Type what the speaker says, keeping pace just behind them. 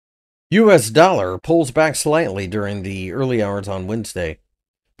US dollar pulls back slightly during the early hours on Wednesday.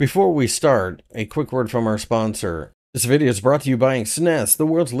 Before we start, a quick word from our sponsor. This video is brought to you by XNES, the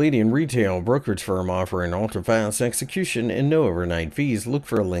world's leading retail brokerage firm offering ultra-fast execution and no overnight fees. Look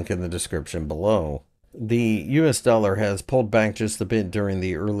for a link in the description below. The US dollar has pulled back just a bit during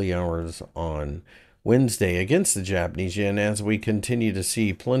the early hours on Wednesday against the Japanese yen as we continue to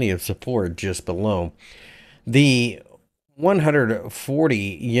see plenty of support just below. The 140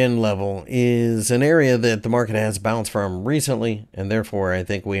 yen level is an area that the market has bounced from recently, and therefore I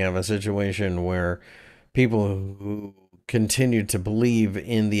think we have a situation where people who continue to believe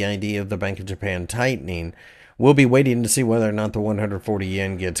in the idea of the Bank of Japan tightening will be waiting to see whether or not the 140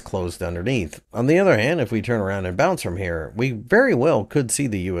 yen gets closed underneath. On the other hand, if we turn around and bounce from here, we very well could see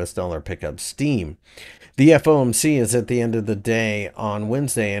the US dollar pick up steam. The FOMC is at the end of the day on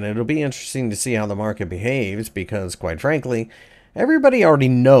Wednesday, and it'll be interesting to see how the market behaves because, quite frankly, everybody already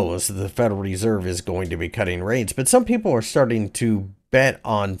knows that the Federal Reserve is going to be cutting rates, but some people are starting to bet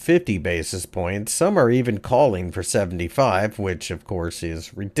on 50 basis points. Some are even calling for 75, which, of course,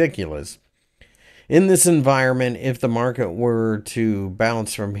 is ridiculous. In this environment, if the market were to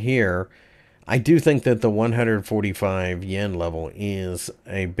bounce from here, I do think that the 145 yen level is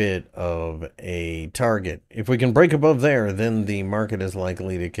a bit of a target. If we can break above there, then the market is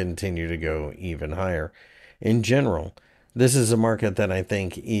likely to continue to go even higher. In general, this is a market that I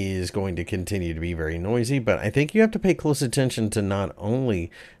think is going to continue to be very noisy, but I think you have to pay close attention to not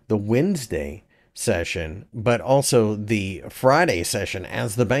only the Wednesday session, but also the Friday session,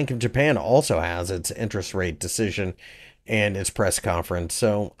 as the Bank of Japan also has its interest rate decision and its press conference.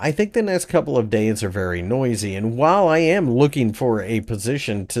 So I think the next couple of days are very noisy. And while I am looking for a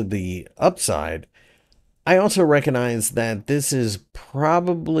position to the upside, I also recognize that this is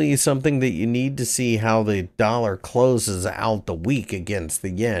probably something that you need to see how the dollar closes out the week against the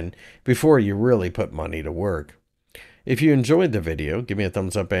yen before you really put money to work. If you enjoyed the video, give me a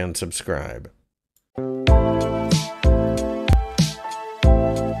thumbs up and subscribe.